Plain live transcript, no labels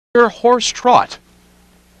your horse Trot.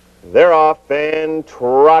 They're off and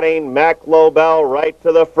trotting. Mac Lobell right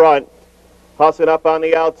to the front. Hussing up on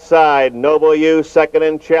the outside. Noble U second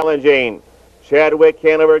and challenging. Chadwick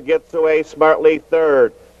Hanover gets away smartly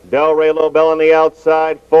third. DELRAY Lobell on the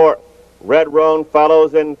outside fourth. Red Roan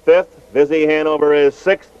follows in fifth. Vizzy Hanover is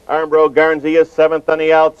sixth. Armbro Garnsey is seventh on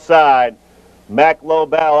the outside. Mac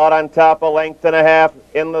Lobell out on top, a length and a half.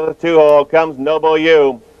 Into the two-hole comes Noble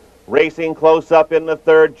U. Racing close up in the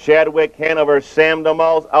third, Chadwick Hanover. Sam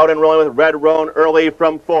DeMalls out and rolling with Red Roan early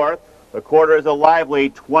from fourth. The quarter is a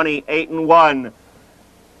lively 28-1.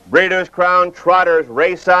 Breeders' Crown Trotters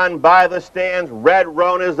race on by the stands. Red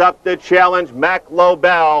Roan is up to challenge Mac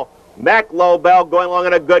Lobell. Mac Lobell going along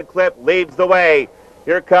at a good clip, leads the way.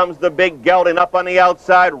 Here comes the big gelding up on the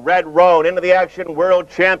outside. Red Roan into the action. World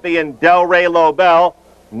champion DELRAY Lobell.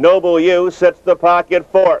 Noble U sets the pocket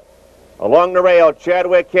fourth. Along the rail,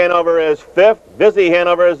 Chadwick Hanover is fifth. Vizzy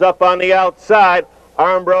Hanover is up on the outside.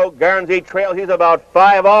 Armbro Garnsey trails. He's about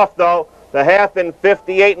 5 off, though. The half in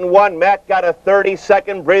 58-1. Mac got a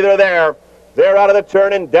 30-second breather there. They're out of the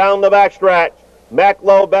turn and down the backstretch. Mac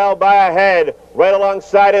Lobell by a head. Right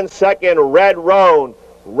alongside in second, Red Roan.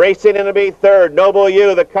 Racing in to be third, Noble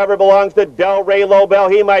U. The cover belongs to DELRAY Lobell.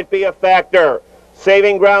 He might be a factor.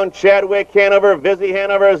 Saving ground, Chadwick Hanover. Vizzy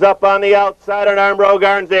Hanover is up on the outside on Armbro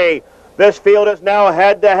Garnsey. This field is now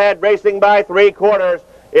head-to-head, racing by 3/4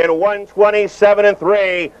 in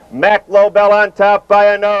 127-3. Mac Lobell on top by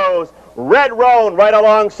a nose. Red Roan right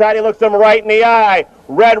alongside. He looks him right in the eye.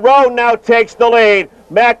 Red Roan now takes the lead.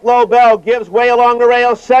 Mac Lobell gives way along the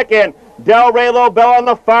rail second. DELRAY Lobell on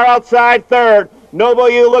the far outside third. Noble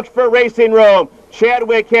U looks for racing room.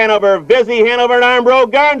 Chadwick Hanover, Vizzy Hanover, and Armbro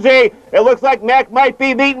Garnsey. It looks like Mac might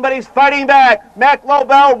be beaten, but he's fighting back. Mac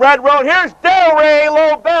Lobell, Red Roan. Here's DELRAY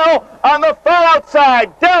Lobell on the far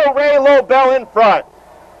outside. DELRAY Lobell in front.